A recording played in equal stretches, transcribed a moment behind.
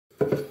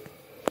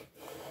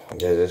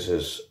Yeah, this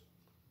is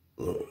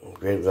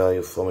great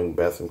value foaming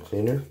bathroom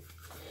cleaner.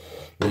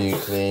 Then you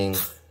clean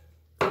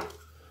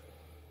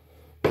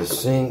the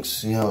sink.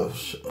 See how it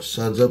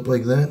suds up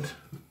like that?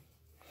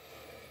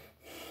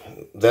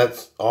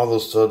 That's all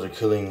those suds are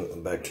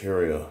killing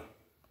bacteria.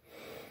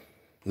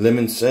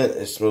 Lemon scent,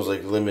 it smells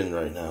like lemon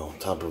right now on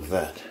top of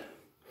that.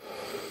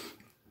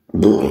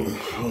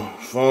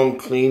 Foam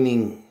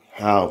cleaning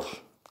house.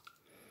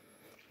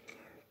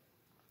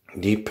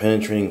 Deep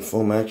penetrating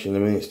foam action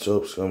eliminates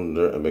soap, scum,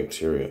 dirt, and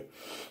bacteria.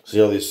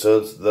 See all these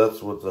suds?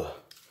 That's what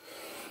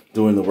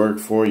doing the work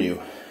for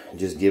you.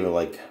 Just give it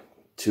like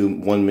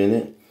 1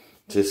 minute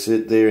to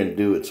sit there and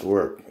do its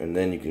work, and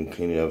then you can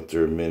clean it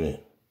after a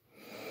minute.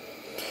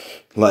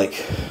 Like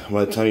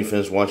by the time you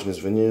finish watching this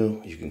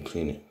video, you can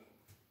clean it.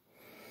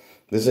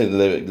 This ain't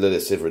let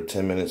it sit for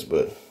 10 minutes,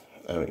 but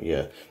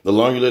yeah, the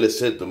longer you let it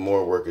sit, the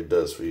more work it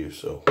does for you.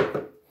 So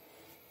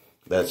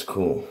that's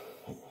cool.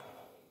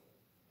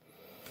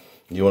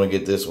 You want to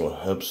get this one,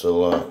 helps a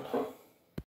lot.